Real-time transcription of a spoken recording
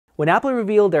When Apple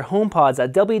revealed their HomePods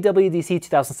at WWDC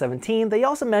 2017, they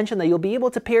also mentioned that you'll be able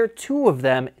to pair two of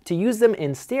them to use them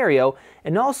in stereo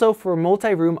and also for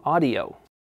multi-room audio.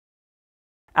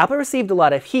 Apple received a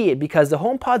lot of heat because the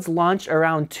HomePods launched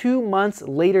around 2 months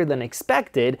later than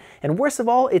expected, and worst of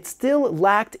all, it still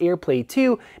lacked AirPlay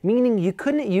 2, meaning you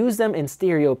couldn't use them in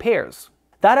stereo pairs.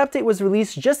 That update was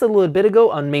released just a little bit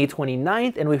ago on May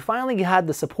 29th, and we finally had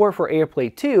the support for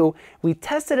AirPlay 2. We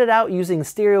tested it out using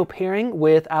stereo pairing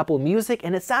with Apple Music,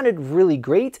 and it sounded really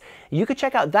great. You could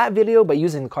check out that video by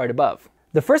using the card above.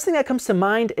 The first thing that comes to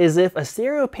mind is if a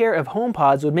stereo pair of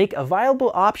HomePods would make a viable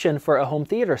option for a home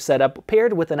theater setup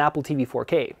paired with an Apple TV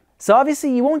 4K. So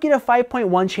obviously you won't get a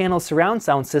 5.1 channel surround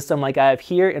sound system like I have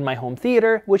here in my home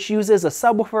theater, which uses a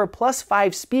subwoofer plus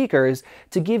 5 speakers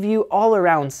to give you all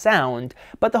around sound,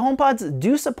 but the HomePods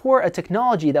do support a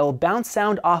technology that will bounce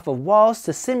sound off of walls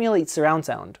to simulate surround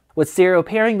sound. With stereo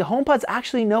pairing, the HomePods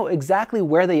actually know exactly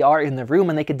where they are in the room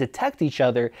and they can detect each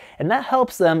other, and that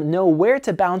helps them know where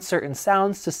to bounce certain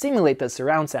sounds to simulate the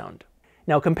surround sound.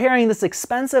 Now, comparing this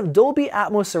expensive Dolby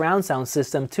Atmos surround sound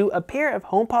system to a pair of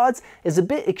HomePods is a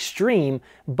bit extreme,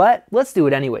 but let's do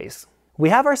it anyways. We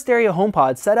have our stereo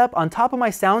HomePods set up on top of my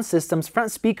sound system's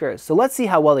front speakers, so let's see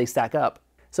how well they stack up.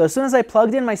 So as soon as I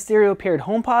plugged in my stereo paired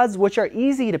HomePods, which are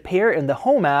easy to pair in the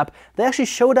Home app, they actually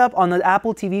showed up on the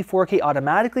Apple TV 4K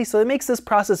automatically, so it makes this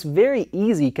process very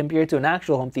easy compared to an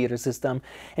actual home theater system.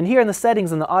 And here in the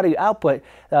settings in the audio output,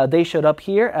 they showed up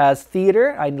here as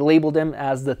theater. I labeled them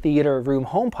as the theater room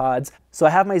HomePods. So I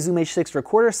have my Zoom H6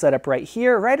 recorder set up right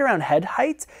here, right around head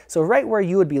height, so right where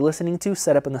you would be listening to,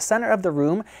 set up in the center of the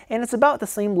room, and it's about the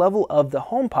same level of the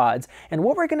HomePods. And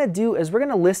what we're going to do is we're going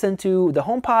to listen to the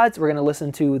HomePods, we're going to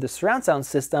listen to the surround sound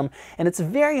system, and it's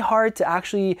very hard to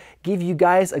actually give you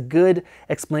guys a good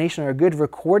explanation or a good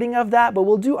recording of that, but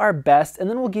we'll do our best, and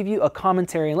then we'll give you a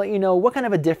commentary and let you know what kind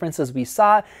of a differences we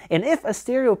saw, and if a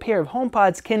stereo pair of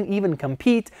HomePods can even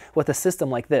compete with a system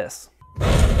like this.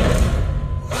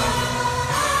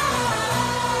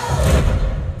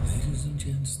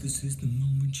 This is the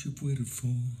moment you've waited for.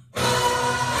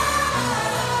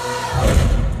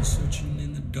 Searching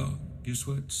in the dark, your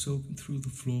sweat soaking through the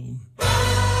floor.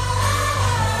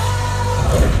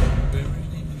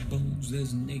 Buried in your bones,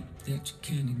 there's an ache that you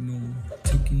can't ignore.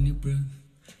 Taking your breath,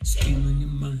 stealing your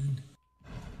mind.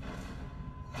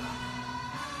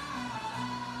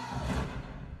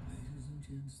 Ladies and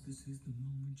gents, this is the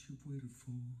moment you've waited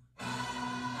for.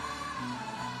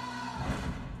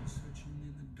 Searching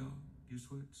in the dark, your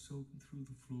sweat soaking through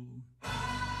the floor.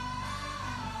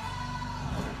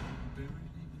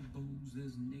 Buried in your bones,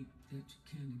 there's an ache that you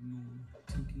can't ignore.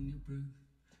 Taking your breath,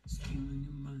 stealing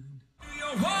your mind. You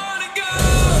wanna go?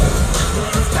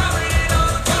 Covered in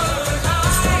all the colors,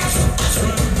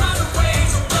 run away,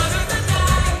 run of the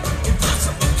night.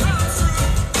 Impossible come through,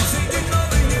 taking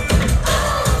over you.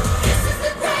 Oh, this is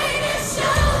the greatest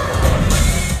show.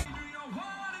 Do you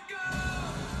wanna go?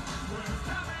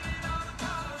 Covered in all the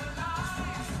colors,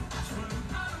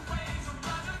 run away,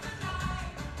 run of the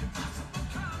night. Impossible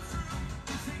come through,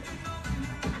 taking over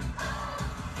you. Oh,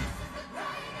 this is the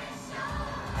greatest show.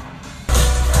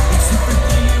 It's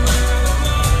everything you ever want.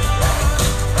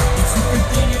 It's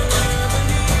everything you ever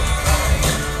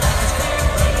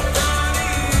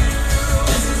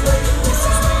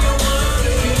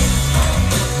need.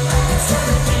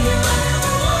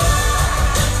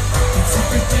 It's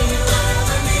everything on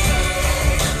you.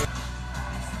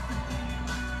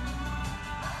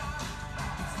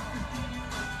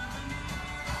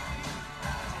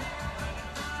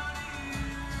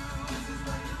 This is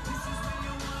where you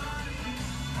want to be.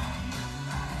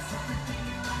 It's everything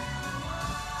you ever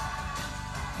want.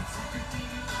 It's everything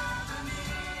you ever need.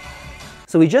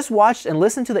 So we just watched and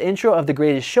listened to the intro of The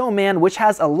Greatest Showman, which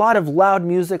has a lot of loud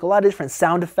music, a lot of different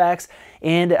sound effects,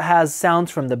 and it has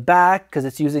sounds from the back because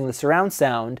it's using the surround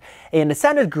sound. And it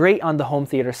sounded great on the home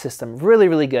theater system. Really,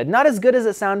 really good. Not as good as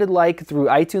it sounded like through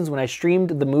iTunes when I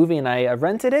streamed the movie and I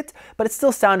rented it, but it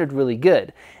still sounded really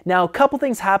good. Now, a couple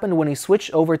things happened when we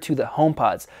switched over to the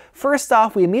HomePods. First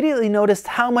off, we immediately noticed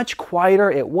how much quieter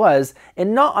it was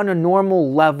and not on a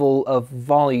normal level of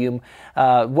volume.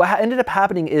 What ended up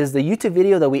happening is the YouTube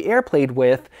video that we airplayed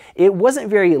with, it wasn't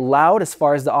very loud as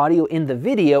far as the audio in the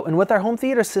video, and with our home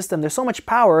theater system, there's so much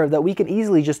power that we can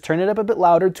easily just turn it up a bit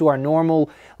louder to our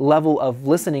normal level of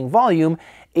listening volume,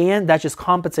 and that just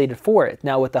compensated for it.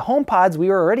 Now with the HomePods, we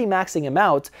were already maxing them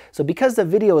out, so because the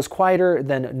video is quieter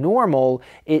than normal,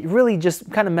 it really just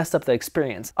kind of messed up the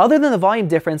experience. Other than the volume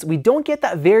difference, we don't get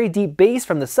that very deep bass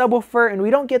from the subwoofer, and we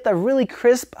don't get the really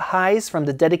crisp highs from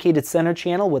the dedicated center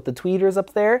channel with the tweeters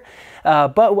up there.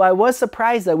 But I was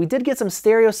surprised that we did get some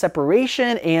stereo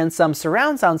separation and some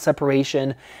surround sound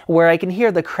separation, where I can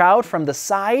hear the crowd from the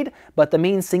side, but the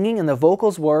main singing and the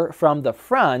vocals were from the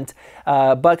front.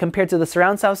 But compared to the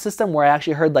surround sound system, where I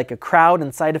actually heard like a crowd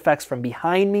and side effects from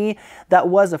behind me, that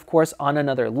was of course on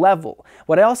another level.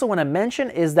 What I also want to mention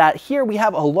is that here we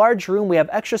have a large room, we have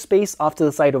extra space off to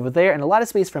the side over there and a lot of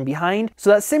space from behind,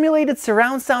 so that simulated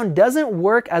surround sound doesn't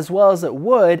work as well as it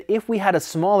would if we had a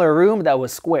smaller room that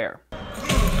was square.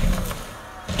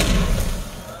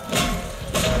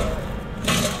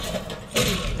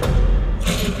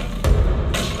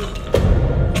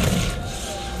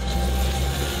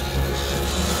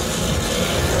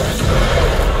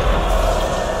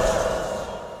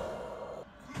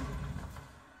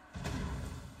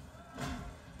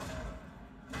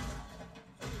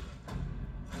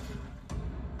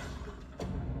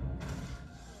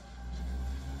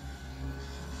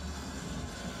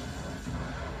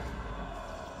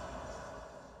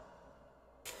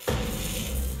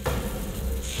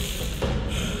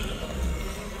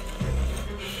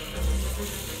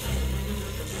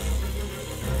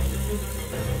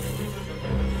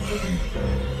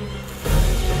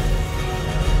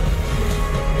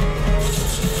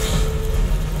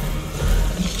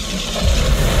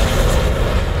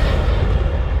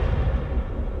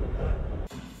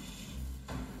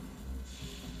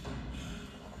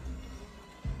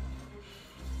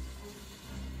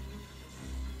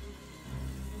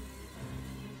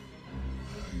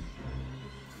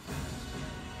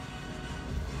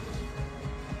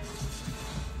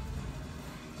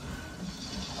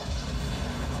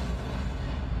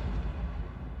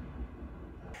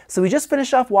 So we just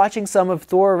finished off watching some of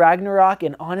Thor Ragnarok,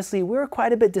 and honestly we were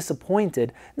quite a bit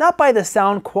disappointed. Not by the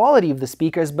sound quality of the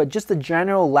speakers, but just the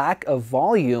general lack of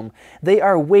volume. They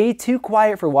are way too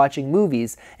quiet for watching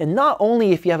movies, and not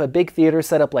only if you have a big theater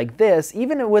set up like this,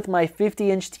 even with my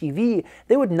 50-inch TV,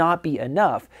 they would not be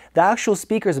enough. The actual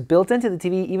speakers built into the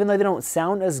TV, even though they don't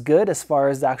sound as good as far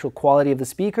as the actual quality of the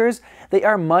speakers, they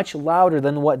are much louder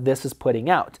than what this is putting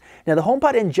out. Now the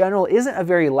HomePod in general isn't a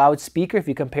very loud speaker if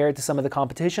you compare it to some of the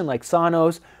competition like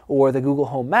Sonos or the Google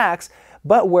Home Max,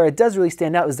 but where it does really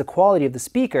stand out is the quality of the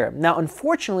speaker. Now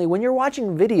unfortunately, when you're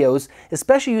watching videos,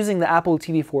 especially using the Apple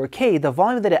TV 4K, the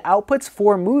volume that it outputs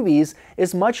for movies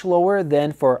is much lower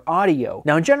than for audio.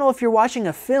 Now in general, if you're watching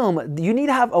a film, you need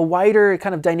to have a wider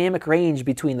kind of dynamic range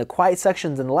between the quiet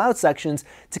sections and the loud sections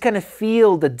to kind of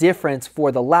feel the difference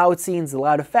for the loud scenes, the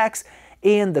loud effects,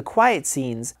 and the quiet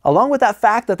scenes. Along with that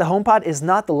fact that the HomePod is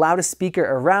not the loudest speaker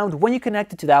around, when you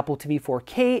connect it to the Apple TV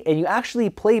 4K and you actually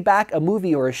play back a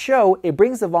movie or a show, it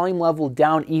brings the volume level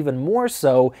down even more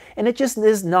so, and it just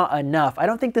is not enough. I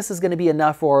don't think this is going to be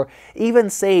enough for even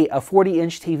say a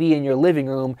 40-inch TV in your living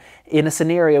room in a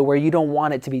scenario where you don't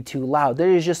want it to be too loud. There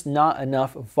is just not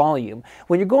enough volume.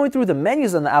 When you're going through the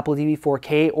menus on the Apple TV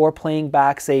 4K or playing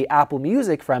back say Apple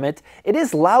Music from it, it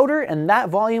is louder and that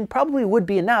volume probably would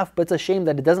be enough, but it's a shame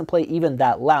that it doesn't play even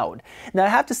that loud. Now I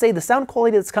have to say the sound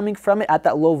quality that's coming from it at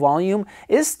that low volume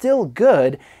is still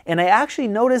good, and I actually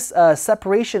noticed a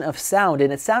separation of sound,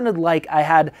 and it sounded like I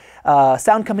had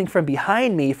sound coming from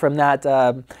behind me from that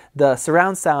the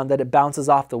surround sound that it bounces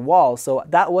off the wall. So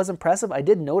that was impressive. I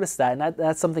did notice that, and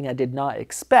that's something I did not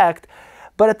expect.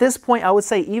 But at this point, I would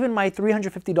say even my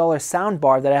 $350 sound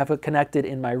bar that I have connected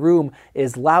in my room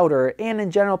is louder, and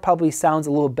in general probably sounds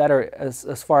a little better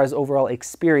as far as overall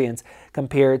experience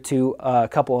compared to a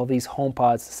couple of these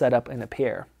HomePods set up in a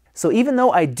pair. So even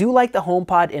though I do like the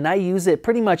HomePod and I use it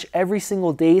pretty much every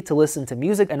single day to listen to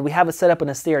music, and we have it set up in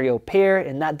a stereo pair,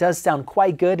 and that does sound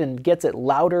quite good and gets it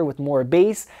louder with more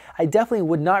bass, I definitely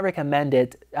would not recommend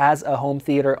it as a home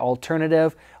theater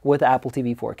alternative with the Apple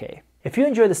TV 4K. If you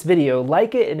enjoyed this video,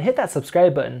 like it and hit that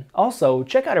subscribe button. Also,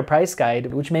 check out our price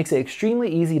guide, which makes it extremely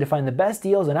easy to find the best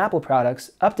deals on Apple products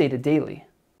updated daily.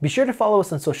 Be sure to follow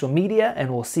us on social media,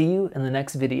 and we'll see you in the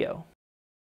next video.